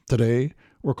website. Today,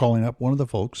 we're calling up one of the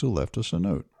folks who left us a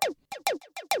note.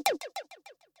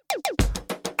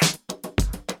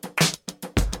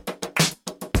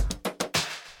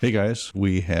 Hey guys,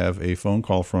 we have a phone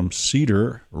call from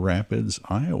Cedar Rapids,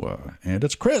 Iowa, and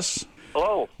it's Chris.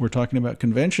 Hello. We're talking about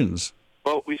conventions.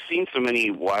 Well, we've seen so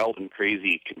many wild and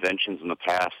crazy conventions in the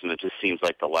past, and it just seems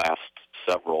like the last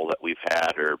several that we've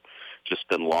had are just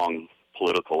been long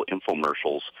political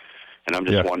infomercials. And I'm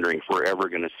just wondering if we're ever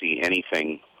going to see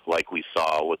anything like we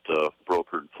saw with the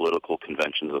brokered political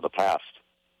conventions of the past.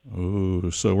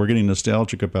 Ooh, so we're getting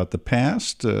nostalgic about the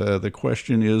past. The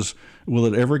question is, will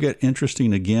it ever get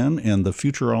interesting again? And the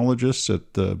futurologists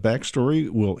at Backstory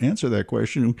will answer that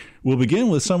question. We'll begin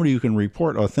with somebody who can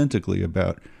report authentically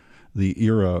about the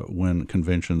era when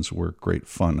conventions were great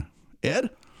fun.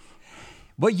 Ed?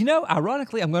 Well,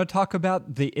 ironically, I'm going to talk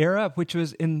about the era which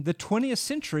was in the 20th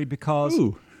century because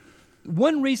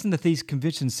one reason that these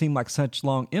conventions seem like such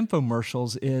long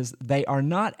infomercials is they are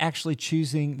not actually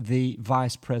choosing the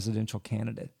vice presidential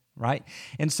candidate, right?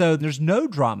 And so there's no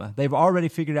drama. They've already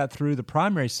figured out through the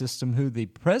primary system who the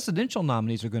presidential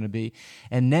nominees are going to be,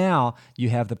 and now you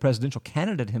have the presidential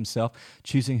candidate himself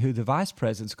choosing who the vice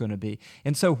president's going to be.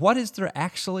 And so what is there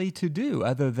actually to do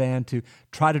other than to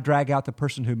try to drag out the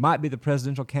person who might be the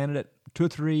presidential candidate 2 or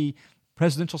 3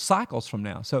 presidential cycles from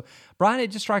now? So, Brian, it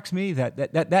just strikes me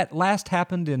that last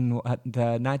happened in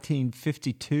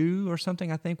 1952 or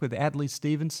something, I think, with Adlai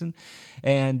Stevenson.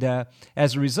 And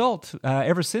as a result,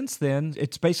 ever since then,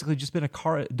 it's basically just been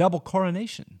a double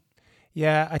coronation.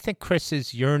 Yeah, I think Chris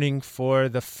is yearning for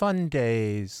the fun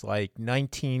days like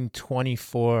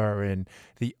 1924 and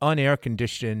the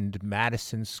unair-conditioned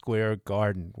Madison Square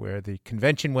Garden, where the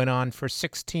convention went on for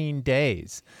 16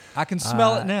 days. I can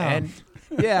smell it now. And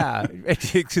yeah,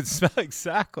 you can smell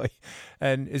exactly.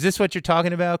 And is this what you're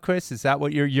talking about, Chris? Is that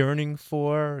what you're yearning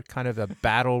for? Kind of a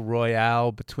battle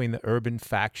royale between the urban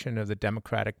faction of the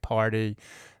Democratic Party.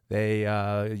 They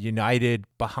united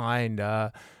behind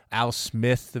Al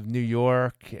Smith of New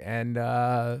York, and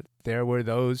there were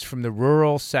those from the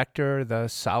rural sector, the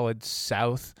solid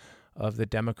south of the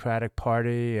Democratic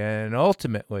Party, and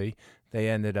ultimately they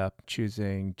ended up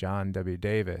choosing John W.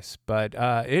 Davis. But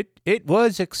it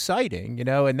was exciting, you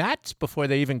know, and that's before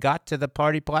they even got to the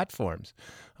party platforms,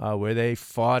 where they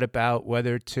fought about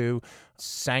whether to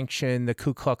sanction the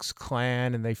Ku Klux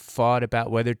Klan, and they fought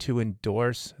about whether to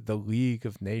endorse the League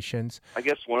of Nations. I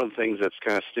guess one of the things that's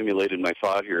kind of stimulated my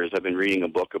thought here is I've been reading a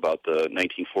book about the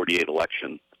 1948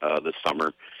 election this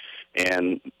summer,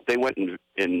 and they went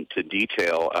into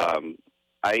detail.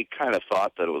 I kind of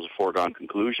thought that it was a foregone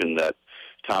conclusion that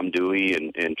Tom Dewey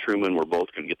and Truman were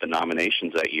both going to get the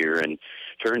nominations that year, and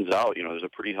turns out, you know, there's a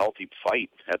pretty healthy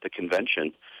fight at the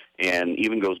convention. And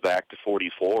even goes back to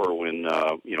 44 when,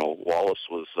 Wallace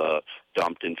was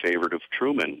dumped in favor of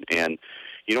Truman. And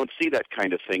you don't see that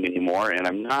kind of thing anymore. And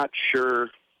I'm not sure,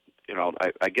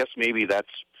 I guess maybe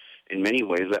that's, in many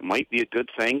ways, that might be a good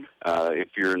thing if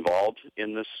you're involved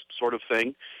in this sort of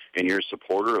thing and you're a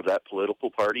supporter of that political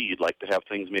party. You'd like to have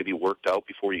things maybe worked out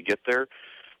before you get there.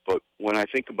 But when I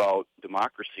think about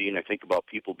democracy and I think about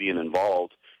people being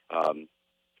involved,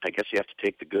 I guess you have to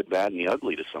take the good, bad, and the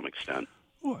ugly to some extent.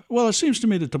 Well, it seems to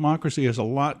me that democracy has a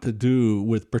lot to do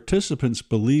with participants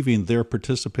believing their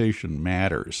participation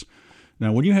matters.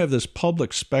 Now, when you have this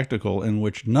public spectacle in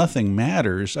which nothing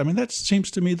matters, I mean, that seems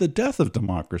to me the death of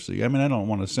democracy. I mean, I don't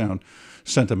want to sound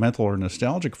sentimental or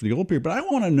nostalgic for the old period, but I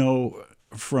want to know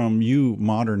from you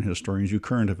modern historians, you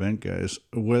current event guys,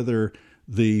 whether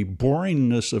the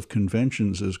boringness of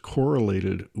conventions is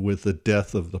correlated with the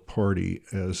death of the party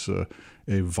as a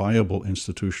viable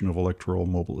institution of electoral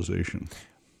mobilization.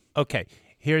 Okay,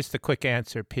 here's the quick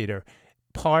answer, Peter.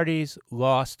 Parties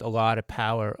lost a lot of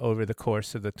power over the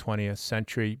course of the 20th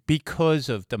century because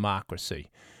of democracy.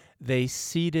 They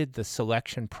ceded the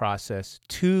selection process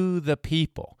to the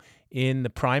people. In the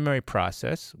primary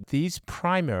process, these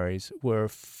primaries were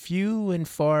few and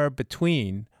far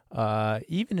between,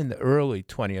 even in the early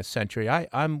 20th century.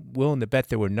 I'm willing to bet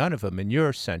there were none of them in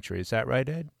your century. Is that right,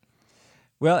 Ed?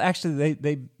 Well, actually,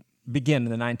 they begin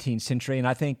in the 19th century, and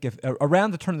I think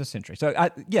around the turn of the century. So,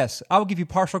 yes, I will give you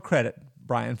partial credit,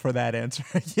 Brian, for that answer.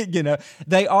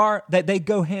 They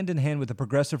go hand in hand with the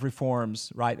progressive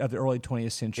reforms, right, of the early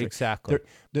 20th century. Exactly.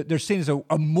 They're seen as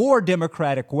a more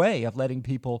democratic way of letting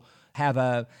people have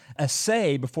a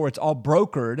say before it's all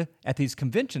brokered at these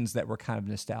conventions that we're kind of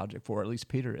nostalgic for, at least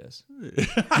Peter is.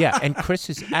 Yeah, and Chris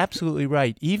is absolutely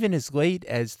right. Even as late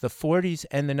as the 40s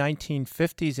and the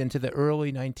 1950s into the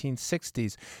early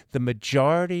 1960s, the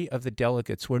majority of the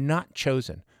delegates were not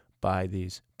chosen by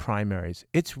these primaries.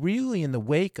 It's really in the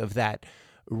wake of that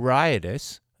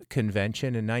riotous convention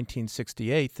in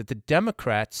 1968 that the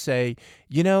Democrats say,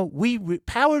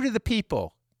 power to the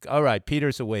people. All right,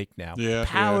 Peter's awake now.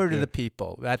 Power to the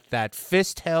people. That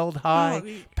fist held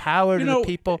high. Power to the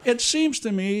people. It seems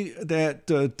to me that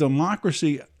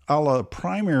democracy a la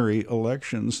primary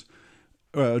elections,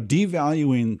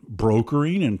 devaluing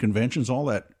brokering and conventions, all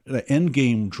that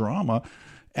endgame drama,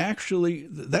 actually,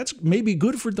 that's maybe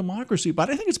good for democracy, but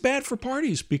I think it's bad for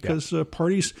parties because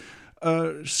parties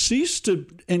cease to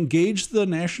engage the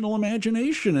national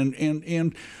imagination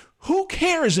and who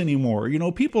cares anymore?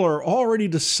 People are already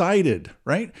decided,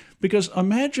 right? Because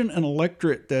imagine an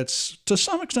electorate that's to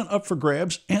some extent up for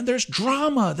grabs, and there's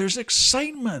drama, there's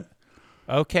excitement.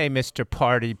 Okay, Mr.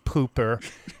 Party Pooper,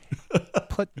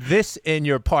 put this in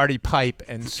your party pipe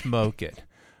and smoke it.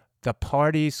 The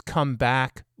parties come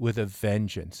back with a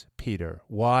vengeance, Peter.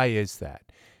 Why is that?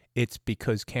 It's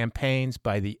because campaigns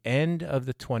by the end of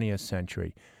the 20th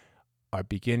century are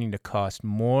beginning to cost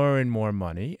more and more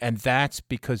money, and that's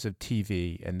because of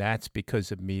TV, and that's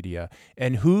because of media.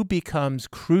 And who becomes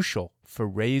crucial for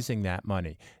raising that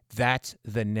money? That's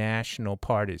the national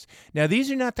parties. Now, these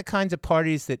are not the kinds of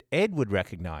parties that Ed would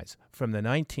recognize from the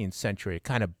 19th century,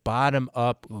 kind of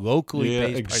bottom-up, locally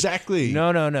based exactly.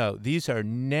 parties. No. These are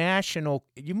national,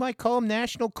 you might call them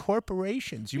national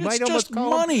corporations. You might almost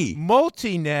call money. them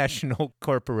multinational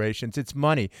corporations. It's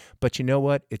money. But you know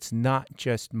what? It's not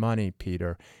just money,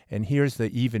 Peter. And here's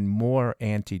the even more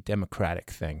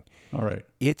anti-democratic thing. All right.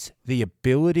 It's the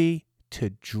ability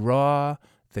to draw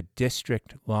the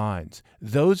district lines.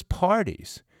 Those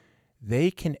parties,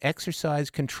 they can exercise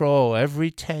control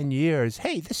every 10 years.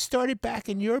 Hey, this started back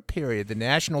in your period, the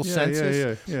national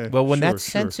census. Yeah. Well, when that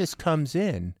census comes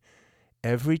in,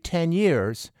 every 10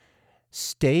 years,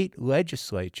 state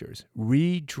legislatures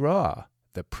redraw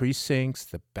the precincts,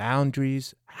 the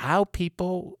boundaries, how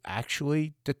people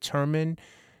actually determine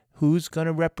who's going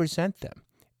to represent them.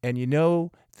 And you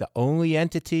know, the only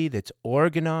entity that's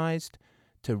organized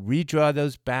to redraw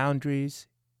those boundaries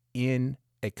in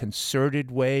a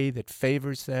concerted way that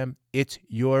favors them, it's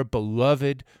your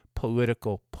beloved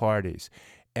political parties.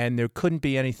 And there couldn't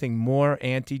be anything more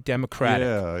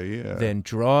anti-democratic than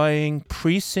drawing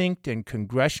precinct and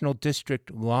congressional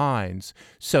district lines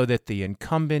so that the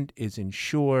incumbent is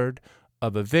ensured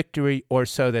of a victory, or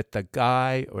so that the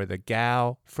guy or the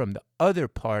gal from the other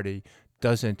party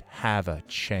doesn't have a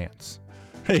chance.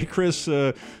 Hey, Chris,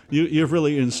 you've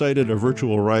really incited a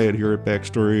virtual riot here at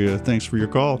Backstory. Thanks for your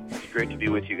call. It's great to be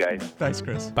with you guys. Thanks,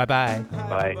 Chris. Bye-bye.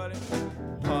 Bye.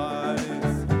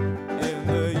 Parties in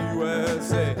the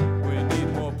USA. We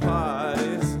need more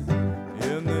parties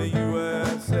in the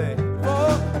USA.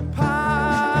 More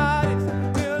parties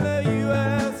in the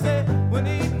USA. We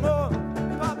need more.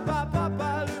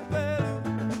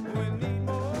 We need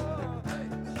more.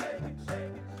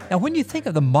 Now, when you think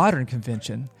of the modern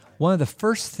convention, one of the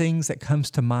first things that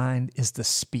comes to mind is the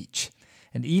speech.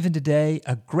 And even today,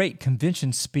 a great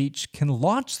convention speech can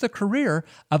launch the career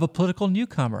of a political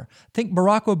newcomer. Think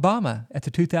Barack Obama at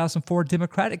the 2004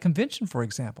 Democratic Convention, for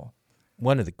example.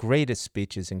 One of the greatest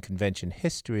speeches in convention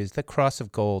history is the Cross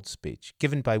of Gold speech,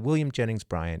 given by William Jennings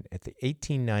Bryan at the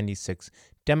 1896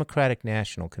 Democratic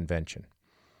National Convention.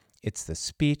 It's the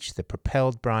speech that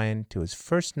propelled Bryan to his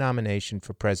first nomination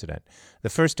for president, the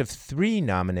first of 3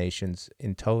 nominations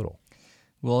in total.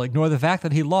 We'll ignore the fact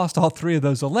that he lost all 3 of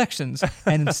those elections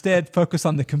and instead focus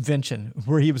on the convention,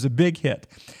 where he was a big hit.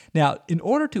 Now, in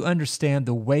order to understand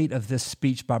the weight of this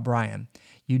speech by Bryan,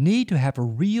 you need to have a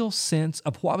real sense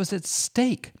of what was at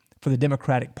stake for the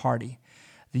Democratic Party.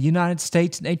 The United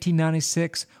States in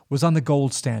 1896 was on the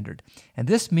gold standard, and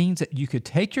this means that you could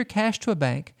take your cash to a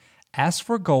bank, ask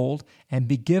for gold, and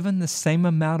be given the same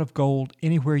amount of gold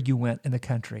anywhere you went in the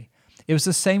country. It was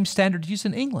the same standard used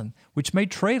in England, which made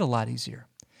trade a lot easier.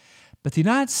 But the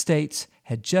United States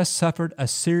had just suffered a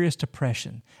serious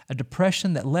depression, a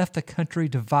depression that left the country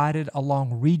divided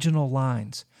along regional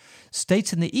lines.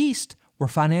 States in the East were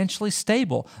financially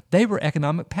stable. They were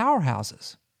economic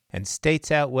powerhouses. And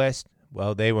states out west,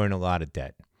 well, they were in a lot of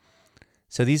debt.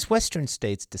 So these western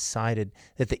states decided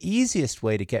that the easiest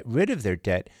way to get rid of their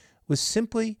debt was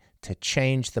simply to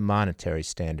change the monetary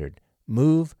standard,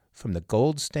 move from the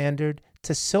gold standard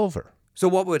to silver. So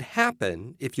what would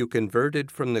happen if you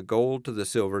converted from the gold to the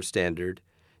silver standard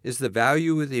is the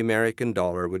value of the American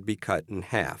dollar would be cut in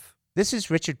half. This is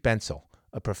Richard Bensel,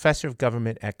 a professor of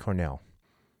government at Cornell.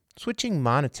 Switching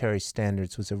monetary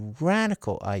standards was a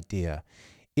radical idea.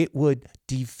 It would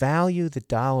devalue the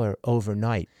dollar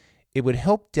overnight. It would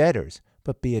help debtors,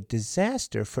 but be a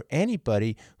disaster for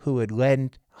anybody who would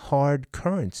lend hard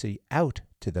currency out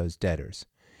to those debtors.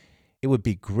 It would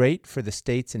be great for the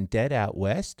states in debt out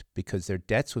west because their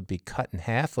debts would be cut in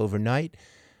half overnight,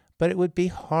 but it would be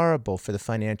horrible for the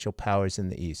financial powers in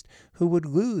the East, who would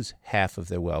lose half of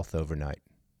their wealth overnight.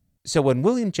 So when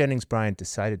William Jennings Bryan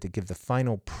decided to give the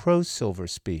final pro-silver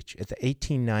speech at the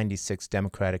 1896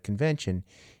 Democratic Convention,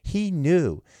 he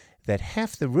knew that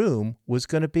half the room was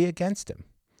going to be against him.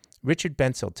 Richard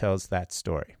Bensel tells that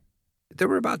story. There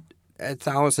were about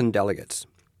 1,000 delegates.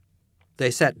 They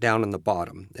sat down in the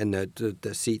bottom, and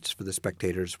the seats for the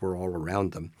spectators were all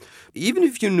around them. Even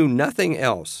if you knew nothing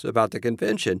else about the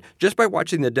convention, just by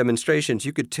watching the demonstrations,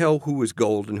 you could tell who was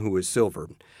gold and who was silver.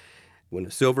 When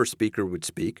a silver speaker would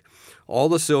speak, all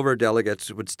the silver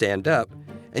delegates would stand up,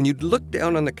 and you'd look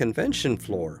down on the convention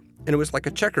floor, and it was like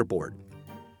a checkerboard.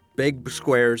 Big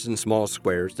squares and small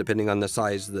squares, depending on the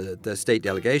size of the state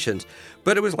delegations,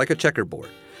 but it was like a checkerboard.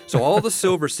 So all the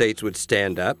silver states would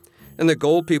stand up, and the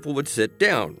gold people would sit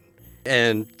down,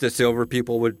 and the silver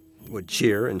people would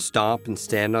cheer and stomp and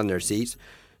stand on their seats.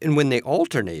 And when they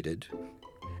alternated,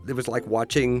 it was like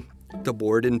watching the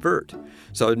board invert.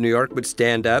 So New York would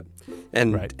stand up,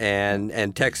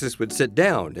 and Texas would sit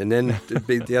down, and then it'd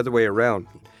be the other way around.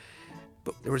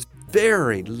 But there was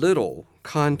very little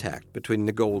contact between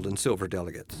the gold and silver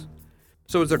delegates.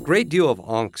 So there was a great deal of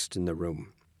angst in the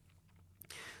room.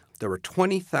 There were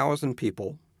 20,000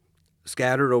 people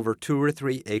scattered over 2 or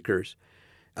 3 acres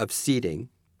of seating.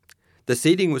 The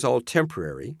seating was all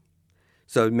temporary,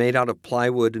 so made out of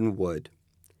plywood and wood.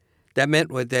 That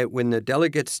meant that when the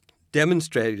delegates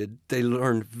demonstrated they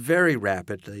learned very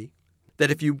rapidly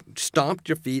that if you stomped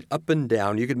your feet up and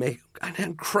down, you could make an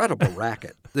incredible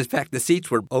racket. In fact, the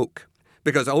seats were oak,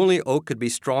 because only oak could be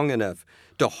strong enough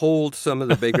to hold some of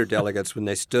the bigger delegates when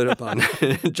they stood up on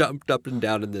and jumped up and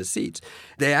down in the seats.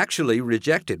 They actually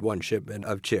rejected one shipment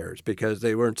of chairs because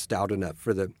they weren't stout enough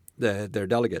for their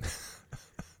delegates.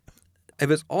 It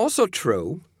was also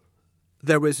true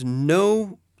there was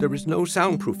no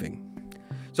soundproofing.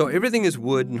 So everything is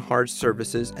wood and hard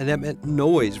surfaces, and that meant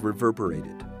noise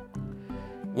reverberated.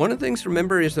 One of the things to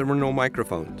remember is there were no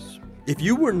microphones. If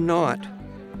you were not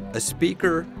a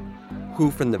speaker who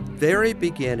from the very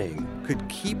beginning could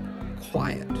keep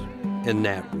quiet in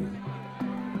that room,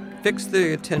 fix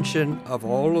the attention of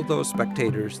all of those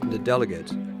spectators and the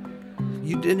delegates,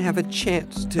 you didn't have a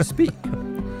chance to speak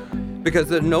because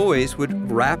the noise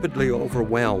would rapidly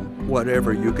overwhelm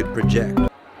whatever you could project.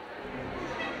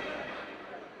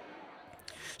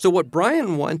 So what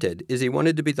Bryan wanted is he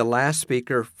wanted to be the last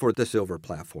speaker for the silver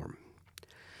platform.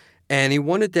 And he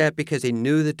wanted that because he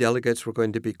knew the delegates were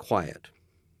going to be quiet.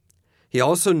 He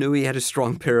also knew he had a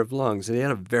strong pair of lungs, and he had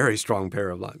a very strong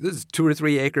pair of lungs. This is 2 or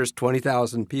 3 acres,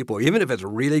 20,000 people. Even if it's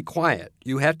really quiet,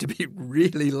 you have to be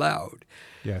really loud.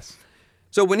 Yes.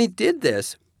 So when he did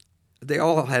this, they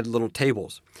all had little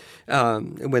tables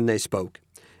when they spoke.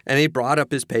 And he brought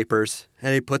up his papers,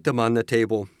 and he put them on the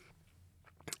table.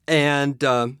 And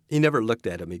he never looked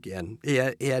at them again. He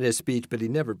had his speech, but he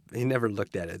never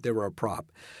looked at it. They were a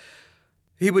prop.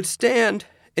 He would stand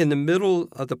in the middle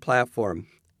of the platform,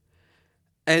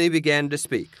 and he began to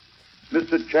speak.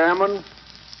 Mr. Chairman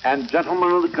and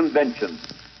gentlemen of the convention.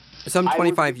 Some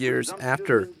 25 years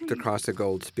after the Cross of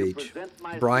Gold speech,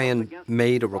 Bryan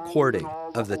made a recording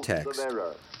of the text.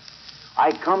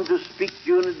 I come to speak to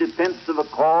you in defense of a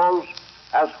cause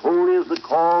as holy as the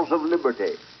cause of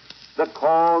liberty, the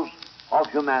cause of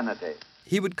humanity.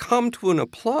 He would come to an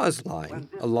applause line,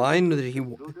 a line that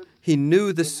he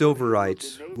knew the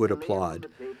Silverites would applaud.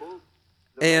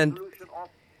 And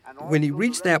when he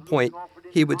reached that point,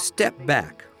 he would step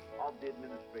back,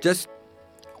 just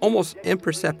almost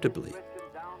imperceptibly.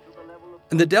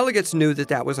 And the delegates knew that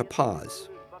that was a pause.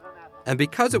 And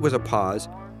because it was a pause,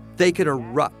 they could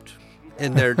erupt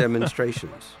in their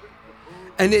demonstrations.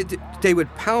 And they would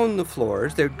pound the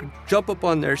floors, they would jump up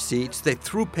on their seats, they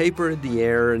threw paper in the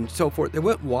air and so forth. They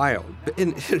went wild.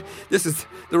 And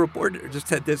the reporter just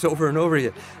said this over and over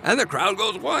again. And the crowd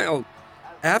goes wild.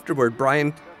 Afterward,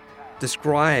 Bryan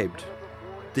described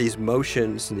these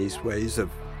motions and these ways of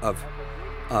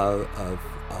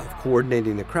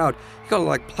coordinating the crowd. He called it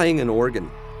like playing an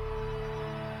organ.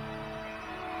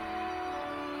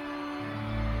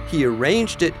 He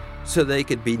arranged it so they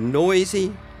could be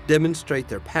noisy, demonstrate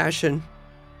their passion,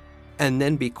 and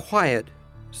then be quiet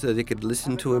so they could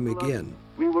listen to him again.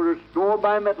 We will restore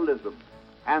bimetallism,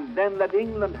 and then let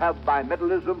England have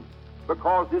bimetallism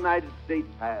because the United States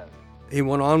has. He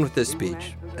went on with this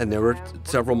speech, and there were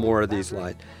several more of these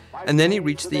lines. And then he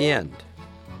reached the end.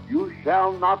 You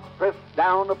shall not press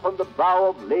down upon the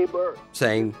brow of labor,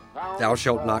 saying, thou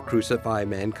shalt not crucify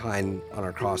mankind on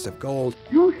a cross of gold.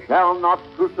 You shall not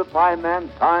crucify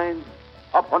mankind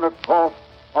upon a cross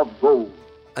of gold.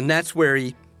 And that's where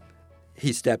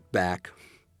he stepped back,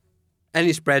 and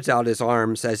he spreads out his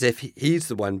arms as if he's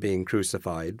the one being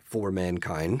crucified for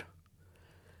mankind.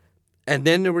 And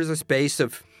then there was a space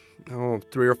of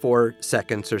 3 or 4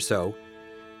 seconds or so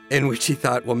in which he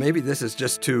thought, well, maybe this is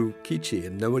just too kitschy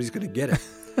and nobody's going to get it.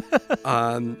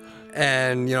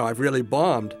 I've really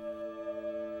bombed.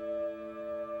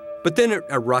 But then it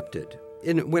erupted,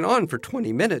 and it went on for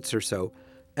 20 minutes or so,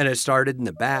 and it started in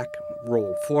the back,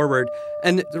 rolled forward,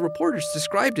 and the reporters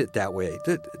described it that way.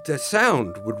 The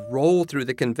sound would roll through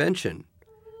the convention.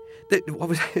 It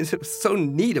was so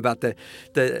neat about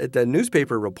the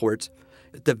newspaper reports,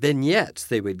 the vignettes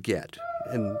they would get,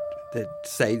 and they'd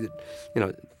say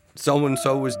that,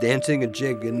 so-and-so was dancing a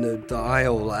jig in the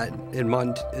aisle in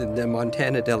the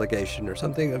Montana delegation or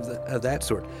something of that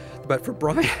sort. But for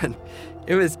Bryan,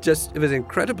 it was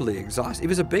incredibly exhausting. He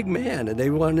was a big man, and they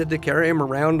wanted to carry him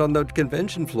around on the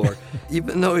convention floor,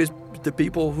 even though the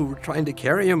people who were trying to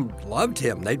carry him loved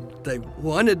him. They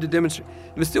wanted to demonstrate.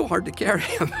 It was still hard to carry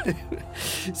him.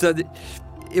 So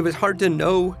it was hard to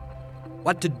know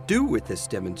what to do with this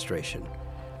demonstration.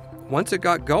 Once it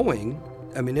got going,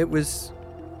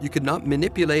 you could not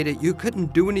manipulate it. You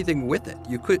couldn't do anything with it.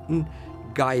 You couldn't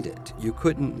guide it. You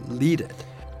couldn't lead it.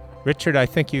 Richard, I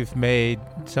think you've made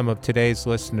some of today's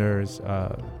listeners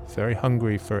very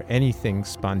hungry for anything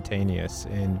spontaneous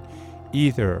in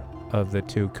either of the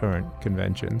 2 current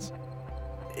conventions.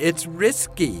 It's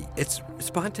risky.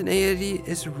 Spontaneity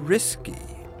is risky.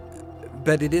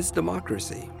 but it is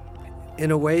democracy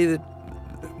in a way that,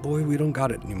 boy, we don't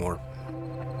got it anymore.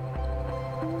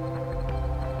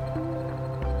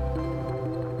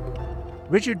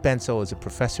 Richard Bensel is a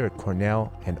professor at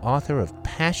Cornell and author of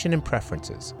Passion and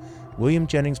Preferences, William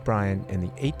Jennings Bryan and the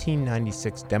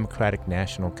 1896 Democratic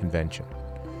National Convention.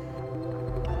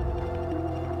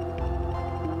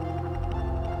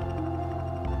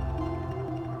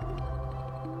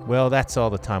 Well, that's all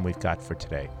the time we've got for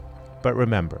today. But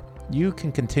remember, you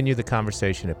can continue the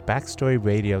conversation at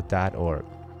backstoryradio.org.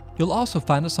 You'll also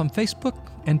find us on Facebook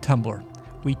and Tumblr.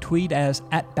 We tweet as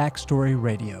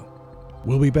 @BackstoryRadio.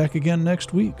 We'll be back again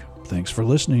next week. Thanks for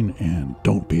listening, and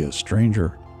don't be a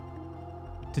stranger.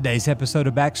 Today's episode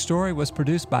of Backstory was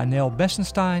produced by Nell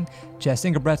Beschenstein, Jess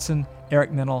Ingebretson,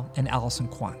 Eric Mennel, and Allison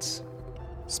Quantz.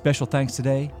 Special thanks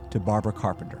today to Barbara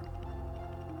Carpenter.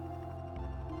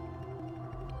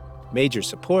 Major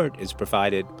support is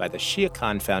provided by the Shia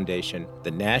Khan Foundation,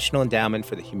 the National Endowment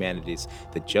for the Humanities,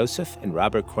 the Joseph and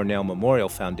Robert Cornell Memorial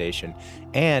Foundation,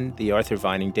 and the Arthur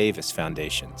Vining Davis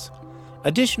Foundations.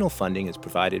 Additional funding is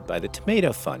provided by the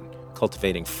Tomato Fund,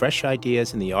 cultivating fresh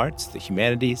ideas in the arts, the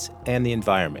humanities, and the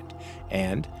environment,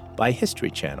 and by History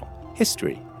Channel,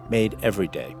 history made every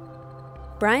day.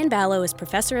 Brian Ballow is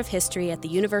professor of history at the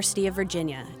University of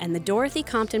Virginia and the Dorothy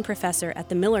Compton Professor at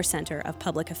the Miller Center of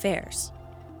Public Affairs.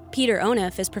 Peter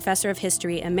Onuf is professor of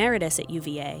history emeritus at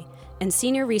UVA and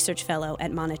senior research fellow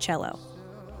at Monticello.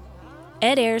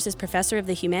 Ed Ayers is professor of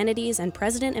the humanities and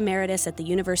president emeritus at the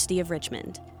University of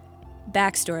Richmond.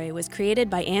 Backstory was created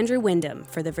by Andrew Wyndham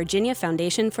for the Virginia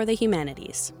Foundation for the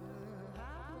Humanities.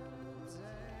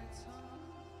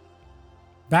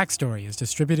 Backstory is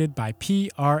distributed by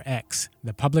PRX,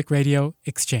 the Public Radio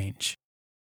Exchange.